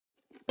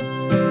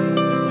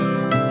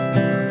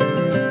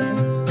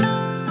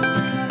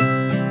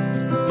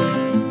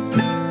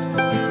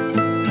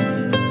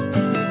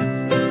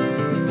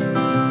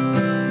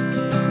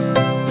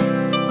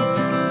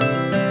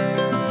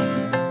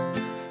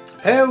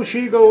How's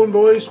she going,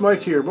 boys?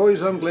 Mike here.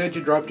 Boys, I'm glad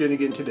you dropped in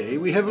again today.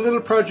 We have a little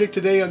project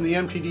today on the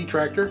MTD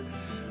tractor.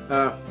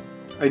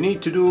 I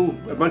need to do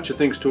a bunch of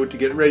things to it to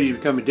get ready to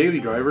become a daily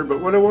driver, but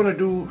what I want to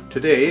do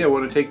today, I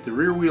want to take the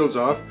rear wheels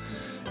off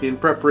in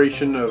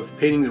preparation of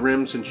painting the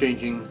rims and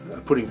changing,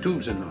 putting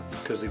tubes in them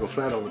because they go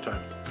flat all the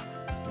time.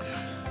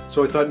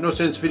 So I thought no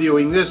sense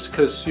videoing this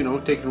because, you know,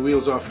 taking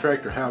wheels off a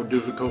tractor, how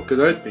difficult could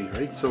that be,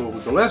 right? So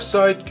the left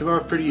side came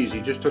off pretty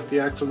easy. Just took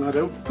the axle nut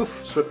out,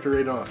 poof, slipped it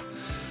right off.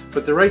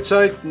 But the right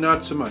side,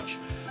 not so much.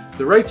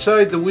 The right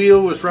side, the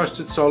wheel was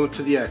rusted solid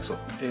to the axle,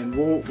 and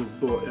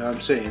I'm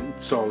saying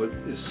solid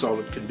as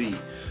solid can be.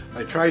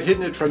 I tried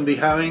hitting it from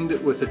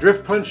behind with a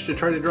drift punch to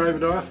try to drive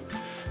it off,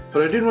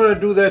 but I didn't want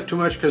to do that too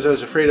much because I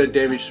was afraid I'd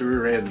damage the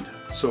rear end.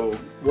 So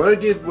what I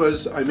did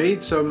was I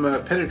made some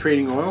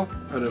penetrating oil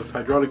out of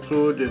hydraulic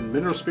fluid and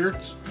mineral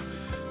spirits.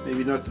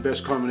 Maybe not the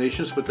best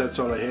combinations, but that's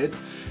all I had.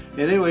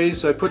 And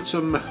anyways, I put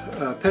some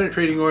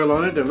penetrating oil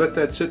on it and let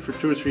that sit for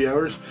 2 or 3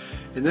 hours.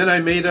 And then I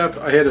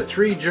had a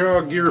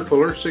 3-jaw gear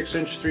puller,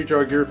 6-inch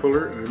 3-jaw gear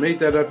puller, and I made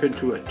that up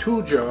into a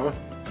 2-jaw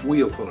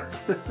wheel puller.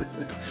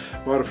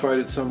 Modified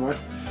it somewhat.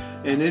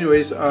 And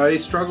anyways, I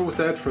struggled with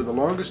that for the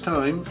longest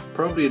time,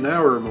 probably an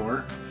hour or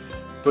more.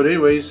 But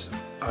anyways,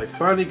 I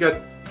finally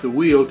got the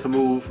wheel to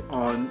move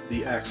on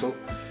the axle.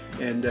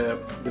 And the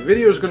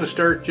video is going to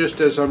start just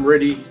as I'm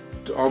ready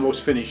to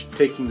almost finish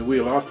taking the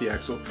wheel off the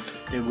axle,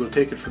 and we'll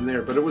take it from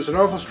there. But it was an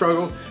awful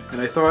struggle, and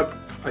I thought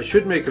I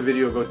should make a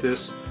video about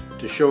this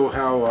to show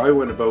how I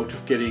went about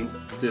getting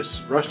this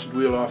rusted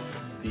wheel off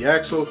the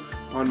axle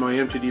on my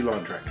MTD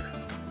lawn tractor.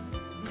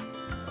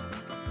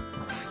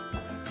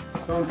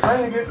 So I'm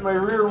trying to get my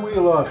rear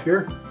wheel off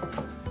here.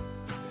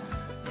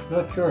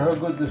 Not sure how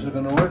good this is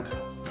going to work.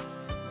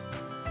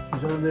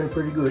 It's on there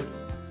pretty good.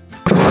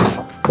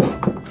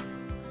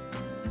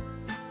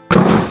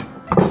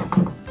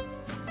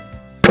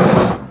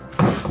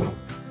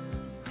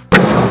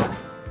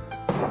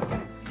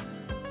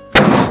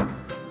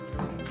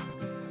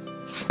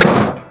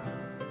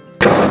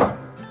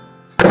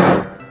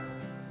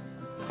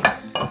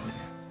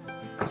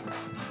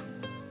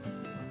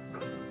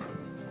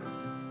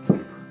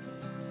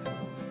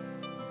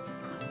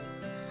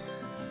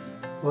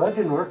 Well, that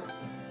didn't work.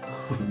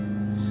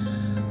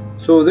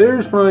 So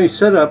there's my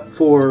setup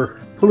for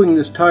pulling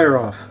this tire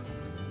off.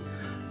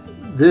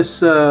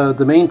 This,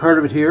 the main part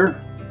of it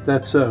here,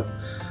 that's a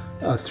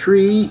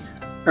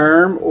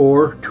 3-arm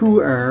or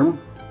 2-arm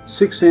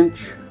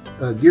 6-inch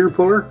gear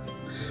puller.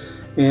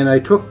 And I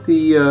took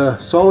the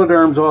solid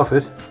arms off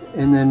it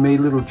and then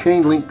made little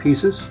chain link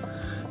pieces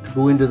to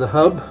go into the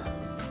hub.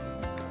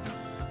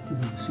 You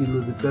can see a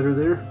little bit better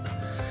there.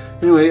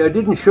 Anyway, I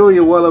didn't show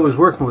you while I was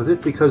working with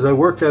it because I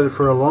worked at it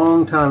for a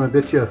long time. I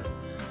bet you,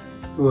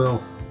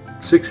 well,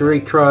 6 or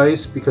 8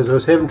 tries because I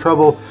was having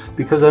trouble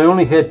because I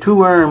only had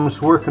 2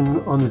 arms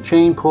working on the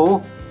chain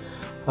pull.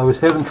 I was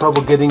having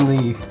trouble getting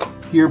the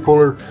gear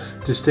puller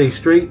to stay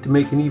straight, to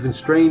make an even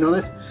strain on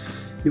it.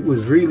 It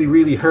was really,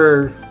 really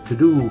hard to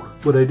do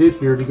what I did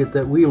here to get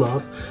that wheel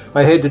off.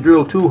 I had to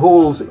drill 2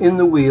 holes in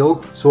the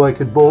wheel so I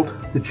could bolt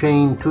the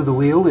chain to the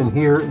wheel in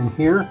here and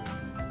here.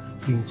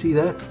 You can see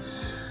that.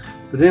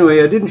 But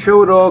anyway, I didn't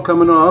show it all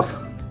coming off,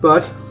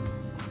 but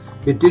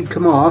it did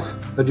come off.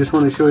 I just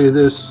want to show you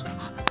this.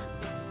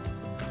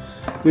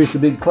 Here's the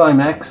big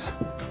climax.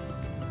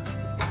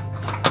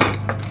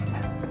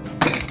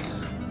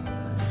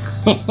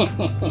 But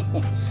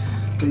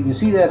you can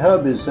see that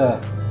hub is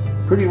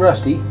pretty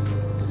rusty.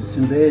 It's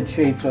in bad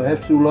shape, so I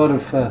have to do a lot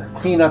of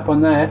cleanup on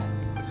that.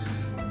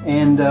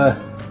 And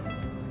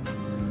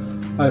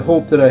I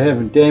hope that I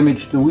haven't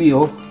damaged the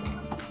wheel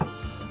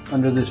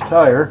under this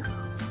tire,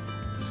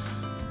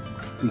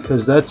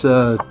 because that's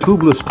a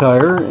tubeless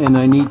tire and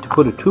I need to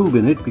put a tube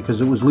in it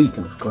because it was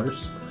leaking, of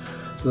course.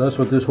 So that's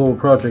what this whole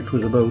project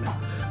was about.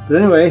 But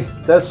anyway,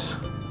 that's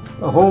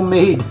a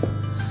homemade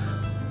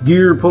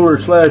gear puller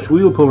slash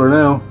wheel puller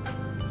now.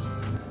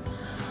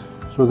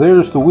 So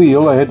there's the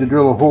wheel. I had to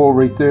drill a hole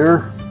right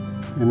there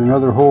and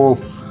another hole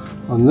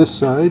on this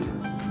side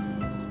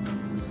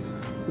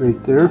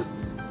right there.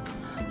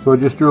 So I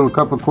just drilled a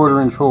couple of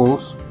 1/4-inch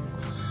holes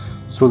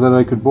so that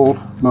I could bolt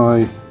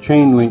my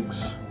chain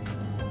links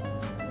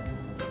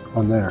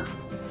on there.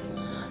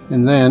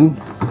 And then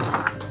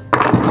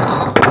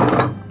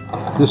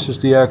this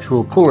is the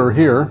actual puller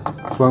here.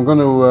 So I'm going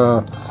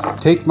to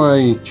take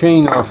my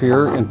chain off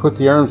here and put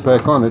the arms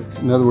back on it.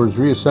 In other words,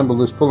 reassemble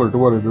this puller to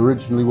what it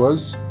originally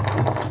was.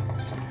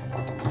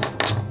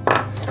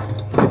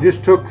 I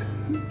just took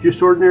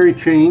ordinary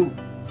chain.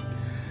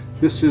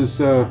 This is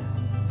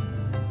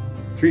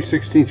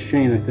 3/16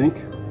 chain, I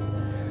think.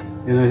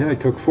 And I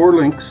took 4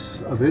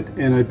 links of it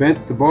and I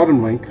bent the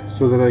bottom link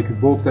so that I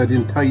could bolt that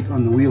in tight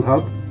on the wheel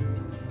hub.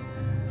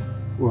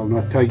 Well,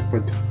 not tight,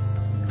 but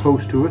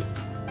close to it.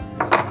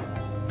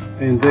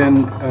 And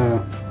then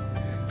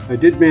I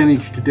did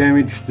manage to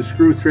damage the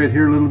screw thread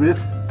here a little bit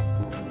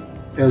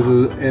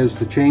as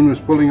the chain was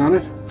pulling on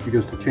it,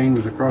 because the chain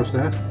was across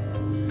that.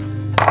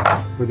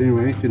 But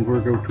anyway, it didn't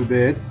work out too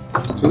bad.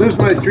 So this is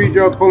my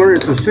 3-jaw puller.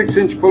 It's a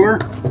 6-inch puller.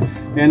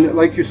 And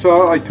like you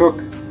saw, I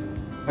took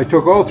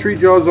all 3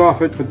 jaws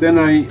off it, but then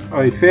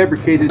I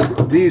fabricated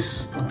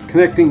these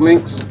connecting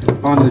links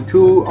on the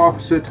 2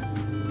 opposite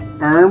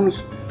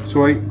arms,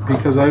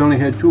 because I only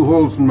had 2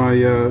 holes in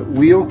my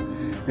wheel,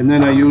 and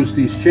then I used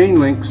these chain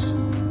links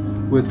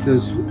with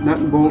this nut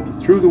and bolt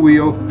through the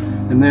wheel,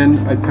 and then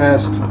I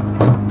passed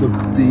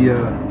the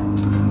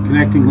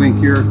connecting link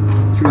here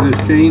through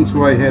this chain,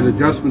 so I had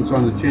adjustments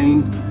on the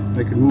chain.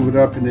 I could move it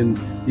up, and then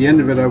the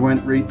end of it I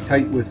went right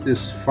tight with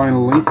this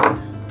final link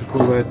to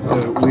pull that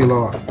wheel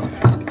off.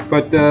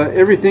 But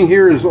everything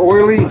here is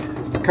oily,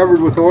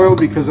 covered with oil,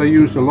 because I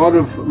used a lot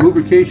of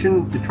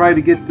lubrication to try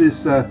to get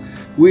this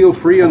wheel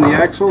free on the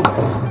axle.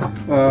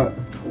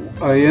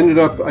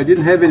 I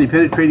didn't have any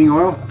penetrating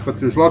oil, but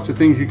there's lots of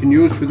things you can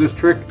use for this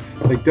trick,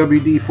 like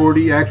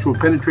WD-40 actual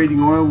penetrating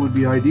oil would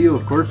be ideal,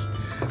 of course.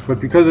 But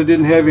because I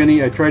didn't have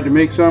any, I tried to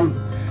make some.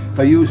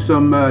 I used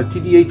some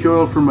TDH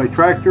oil from my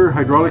tractor,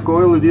 hydraulic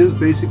oil it is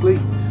basically,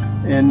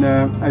 and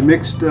I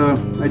mixed,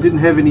 I didn't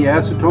have any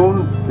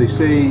acetone. They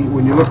say,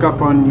 when you look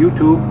up on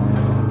YouTube,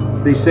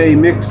 they say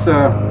mix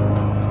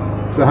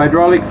the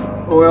hydraulic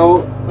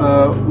oil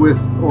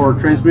or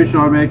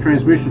automatic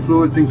transmission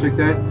fluid, things like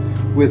that,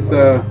 with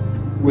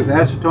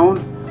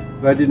acetone,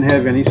 but I didn't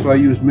have any, so I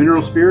used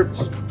mineral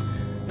spirits.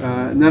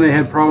 And then I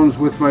had problems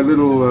with my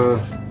little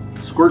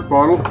squirt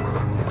bottle.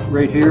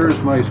 Right here is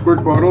my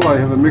squirt bottle. I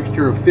have a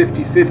mixture of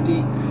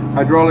 50-50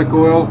 hydraulic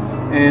oil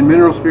and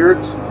mineral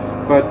spirits,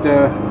 but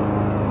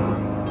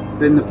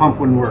then the pump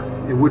wouldn't work.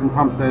 It wouldn't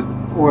pump that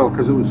oil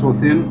because it was so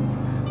thin.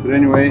 But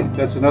anyway,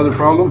 that's another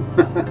problem.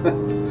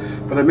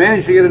 But I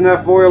managed to get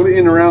enough oil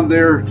in around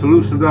there to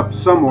loosen it up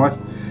somewhat,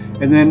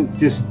 and then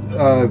just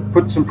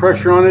put some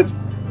pressure on it,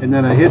 and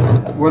then I hit,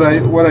 what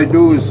I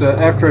do is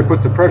after I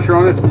put the pressure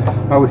on it,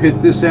 I would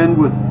hit this end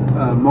with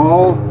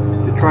maul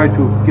to try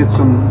to get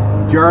some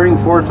jarring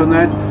force on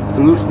that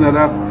to loosen that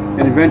up,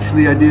 and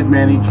eventually I did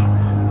manage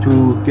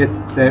to get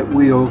that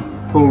wheel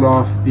pulled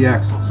off the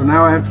axle. So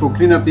now I have to go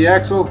clean up the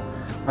axle.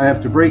 I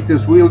have to break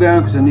this wheel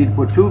down because I need to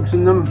put tubes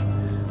in them.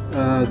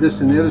 This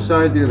and the other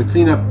side, they're going to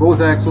clean up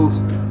both axles,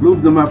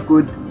 lube them up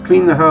good,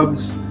 clean the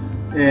hubs,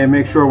 and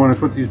make sure when I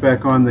put these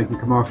back on they can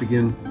come off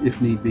again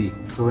if need be.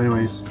 So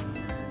anyways,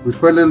 it was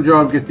quite a little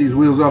job to get these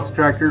wheels off the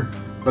tractor,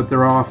 but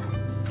they're off.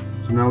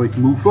 So now we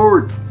can move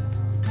forward.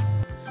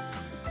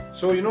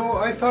 So, you know,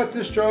 I thought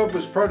this job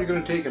was probably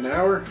going to take an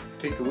hour,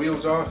 take the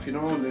wheels off, you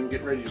know, and then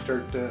get ready to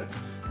start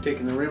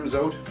taking the rims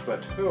out.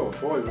 But, oh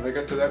boy, when I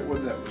got to that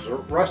one that was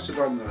rusted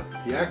on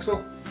the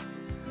axle,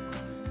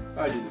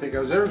 I didn't think I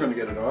was ever going to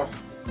get it off,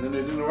 and then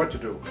I didn't know what to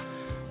do.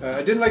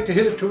 I didn't like to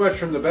hit it too much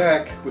from the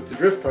back with the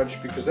drift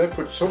punch because that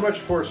put so much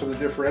force on the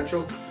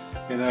differential,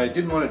 and I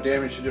didn't want to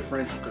damage the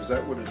differential because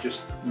that would have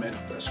just meant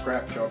a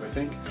scrap job, I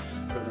think,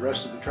 for the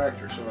rest of the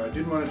tractor. So I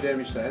didn't want to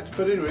damage that.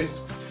 But anyways,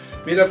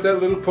 made up that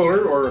little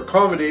puller, or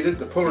accommodated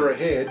the puller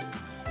ahead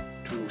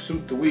to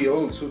suit the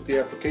wheel and suit the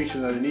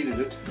application that I needed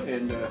it.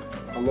 And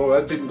although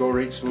that didn't go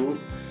right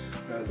smooth,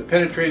 the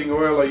penetrating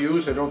oil I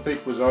used I don't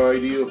think was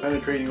ideal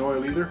penetrating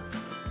oil either,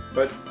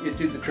 but it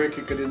did the trick.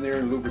 It got in there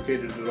and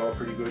lubricated it all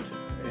pretty good,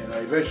 and I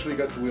eventually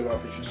got the wheel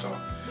off, as you saw.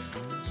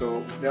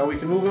 So now we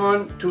can move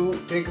on to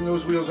taking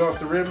those wheels off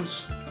the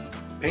rims,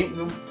 painting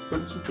them,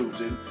 putting some tubes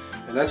in,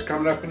 and that's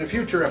coming up in a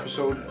future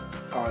episode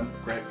on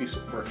Grampie's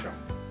Workshop.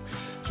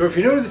 So if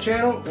you're new to the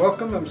channel,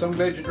 welcome. I'm so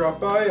glad you dropped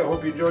by. I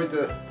hope you enjoyed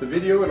the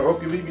video, and I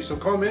hope you leave me some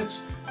comments.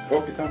 I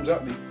hope you thumbs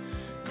up me.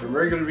 From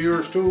regular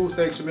viewers too,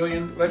 thanks a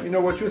million. Let me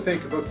know what you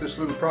think about this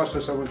little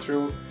process I went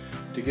through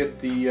to get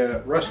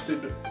the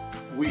rusted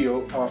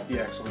wheel off the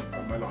axle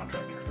on my lawn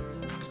tractor.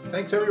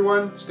 Thanks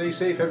everyone. Stay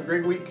safe. Have a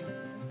great week.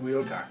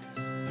 We'll talk.